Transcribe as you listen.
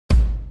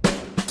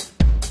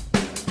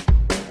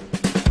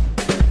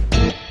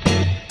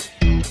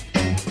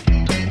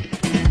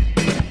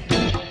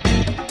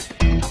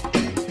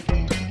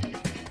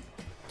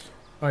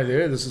Hi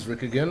there, this is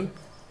Rick again.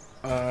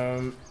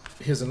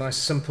 Here's a nice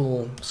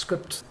simple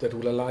script that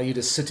will allow you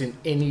to sit in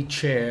any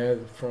chair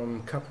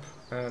from Cup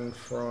and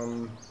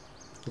from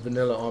the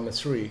vanilla Arma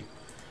 3.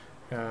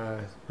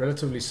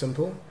 Relatively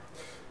simple,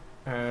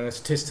 and it's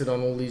tested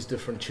on all these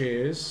different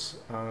chairs.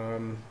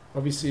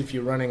 Obviously, if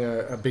you're running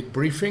a big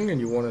briefing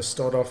and you want to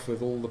start off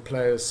with all the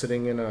players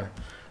sitting in a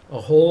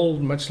hall,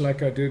 much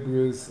like I did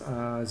with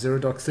Zero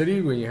Dark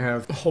 30, where you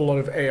have a whole lot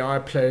of AI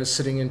players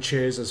sitting in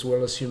chairs as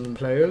well as human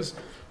players.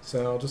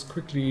 So I'll just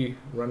quickly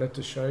run it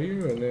to show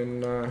you, and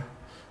then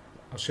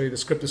I'll show you the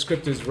script. The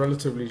script is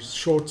relatively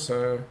short,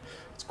 so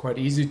it's quite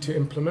easy to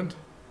implement.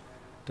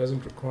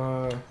 Doesn't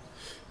require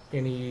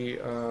any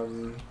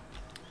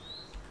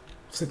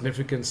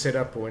significant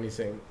setup or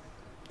anything.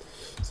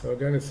 So I'll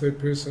go into third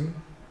person,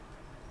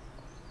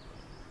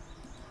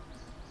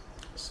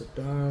 sit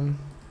down,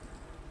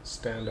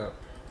 stand up.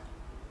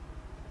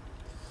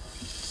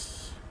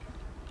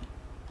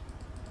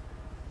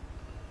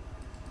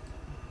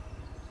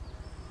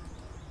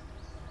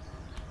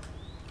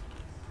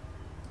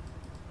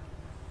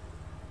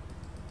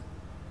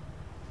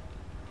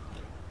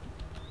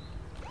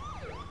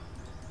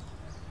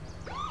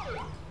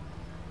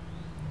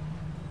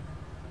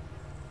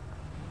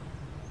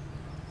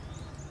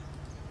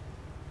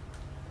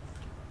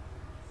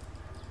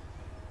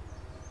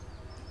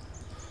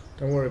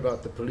 Don't worry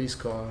about the police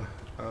car.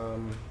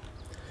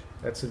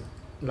 That's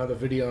another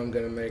video I'm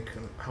going to make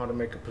on how to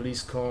make a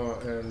police car,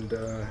 and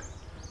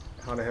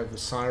how to have the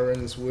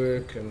sirens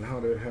work and how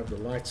to have the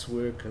lights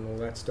work and all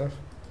that stuff.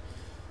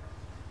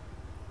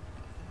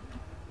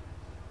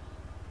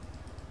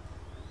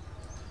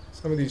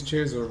 Some of these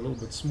chairs are a little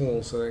bit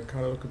small, so they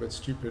kind of look a bit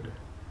stupid.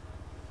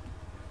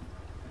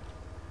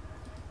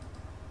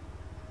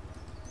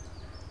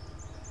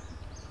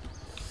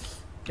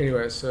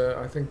 Anyway,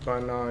 so I think by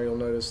now you'll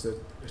notice that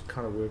it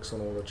kind of works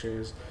on all the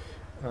chairs.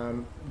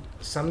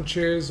 Some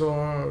chairs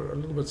are a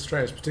little bit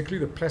strange,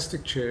 particularly the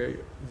plastic chair.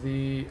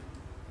 The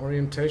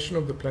orientation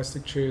of the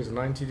plastic chair is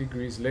 90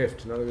 degrees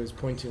left, in other words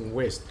pointing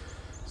west.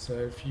 So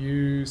if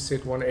you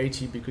set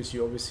 180 because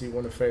you obviously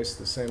want to face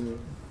the same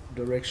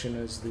direction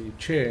as the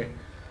chair,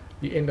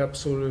 you end up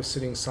sort of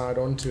sitting side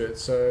onto it.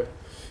 So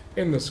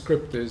in the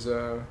script there's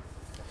a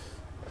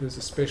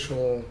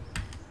special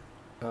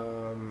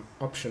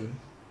option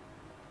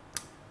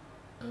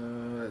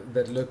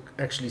that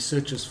actually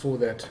searches for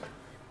that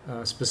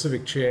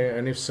specific chair,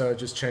 and if so,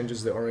 just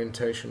changes the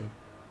orientation.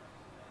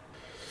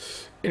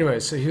 Anyway,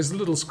 so here's the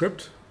little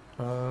script.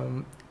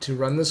 To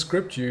run the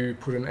script, you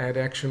put an add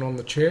action on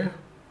the chair,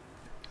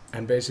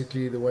 and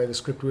basically the way the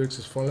script works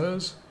is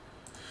follows.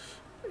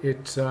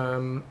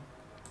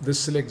 This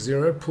select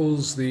 0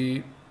 pulls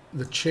the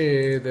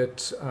chair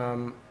that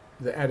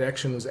the add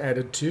action was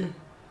added to.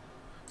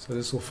 So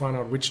this will find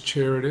out which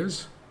chair it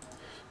is.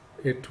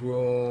 It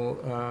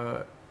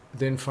will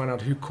then find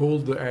out who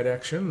called the add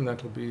action, and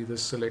that will be the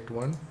select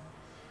 1.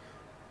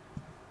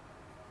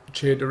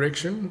 Chair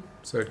direction,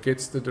 so it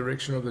gets the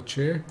direction of the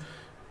chair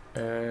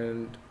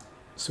and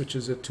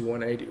switches it to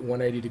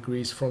 180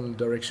 degrees from the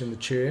direction the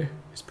chair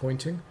is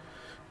pointing.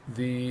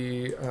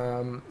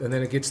 And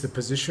then it gets the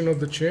position of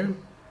the chair.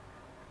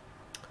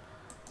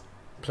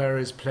 Player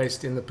is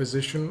placed in the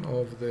position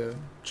of the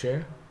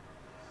chair.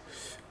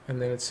 And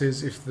then it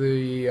says if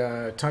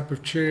the type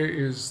of chair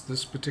is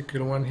this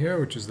particular one here,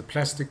 which is the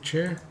plastic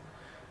chair,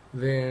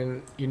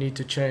 then you need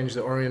to change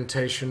the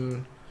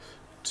orientation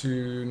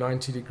to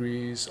 90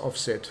 degrees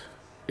offset.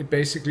 It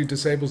basically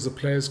disables the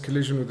player's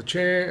collision with the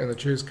chair and the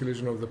chair's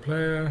collision of the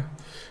player,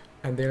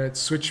 and then it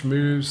switch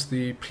moves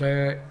the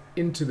player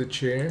into the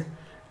chair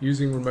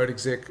using remote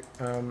exec.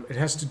 It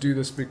has to do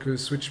this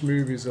because switch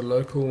move is a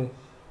local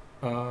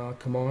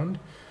command.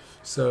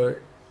 So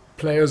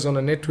players on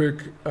a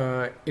network,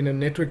 in a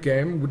network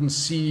game, wouldn't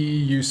see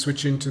you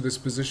switch into this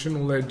position.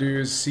 All they do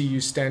is see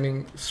you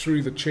standing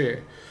through the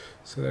chair.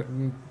 So that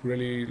wouldn't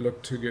really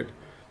look too good.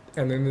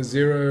 And then the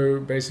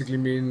 0 basically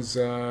means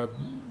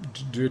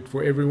do it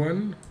for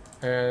everyone,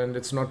 and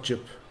it's not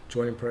JIP,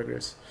 join in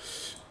progress.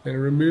 Then it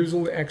removes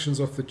all the actions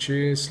off the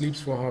chair,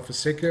 sleeps for half a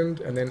second,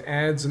 and then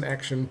adds an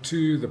action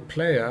to the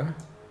player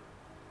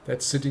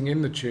that's sitting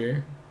in the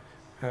chair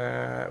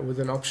with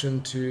an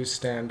option to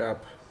stand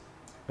up.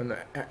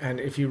 And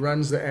if he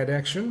runs the add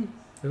action,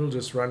 it'll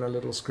just run a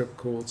little script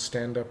called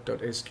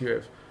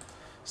standup.sqf.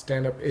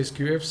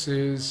 Standup.sqf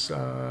says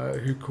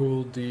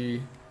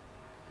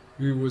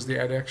who was the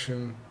add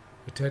action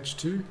attached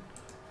to.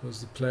 It was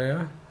the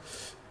player.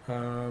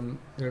 And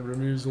it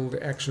removes all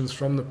the actions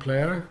from the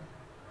player.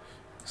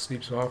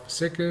 Sleeps for half a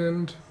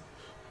second.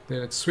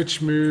 Then it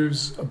switch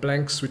moves a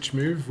blank switch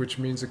move, which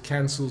means it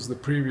cancels the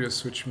previous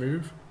switch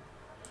move.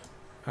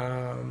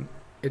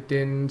 It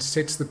then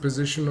sets the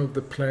position of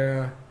the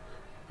player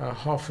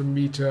half a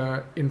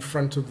meter in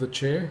front of the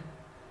chair,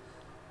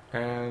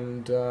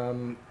 and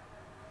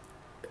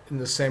in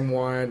the same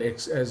Y and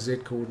X as Z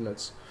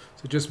coordinates.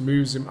 So it just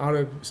moves him out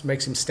of,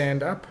 makes him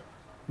stand up,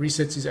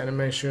 resets his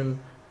animation,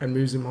 and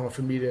moves him half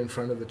a meter in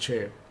front of the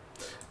chair.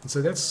 And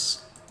so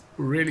that's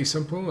really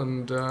simple,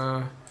 and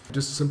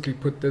Just simply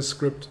put this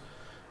script,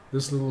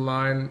 this little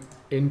line,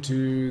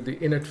 into the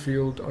init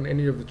field on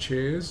any of the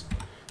chairs.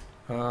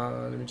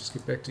 Let me just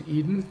get back to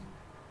Eden.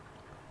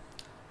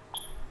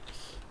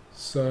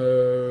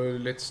 So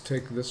let's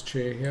take this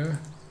chair here.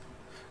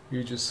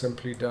 You just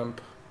simply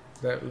dump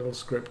that little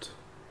script.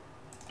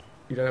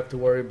 You don't have to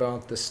worry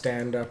about the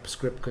stand-up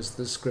script because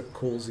this script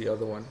calls the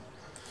other one.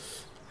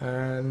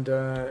 And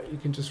you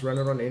can just run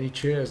it on any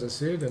chair, as I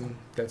said, and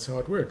that's how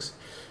it works.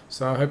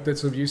 So I hope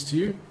that's of use to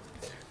you.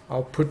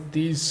 I'll put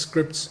these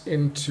scripts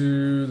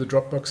into the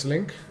Dropbox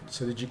link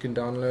so that you can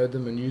download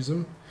them and use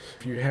them.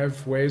 If you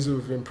have ways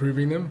of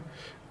improving them,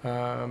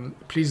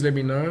 please let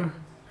me know.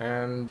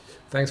 And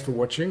thanks for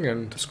watching,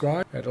 and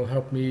subscribe. It'll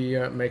help me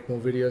make more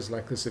videos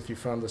like this if you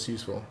found this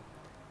useful.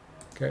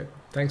 Okay,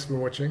 thanks for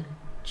watching.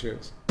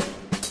 Cheers.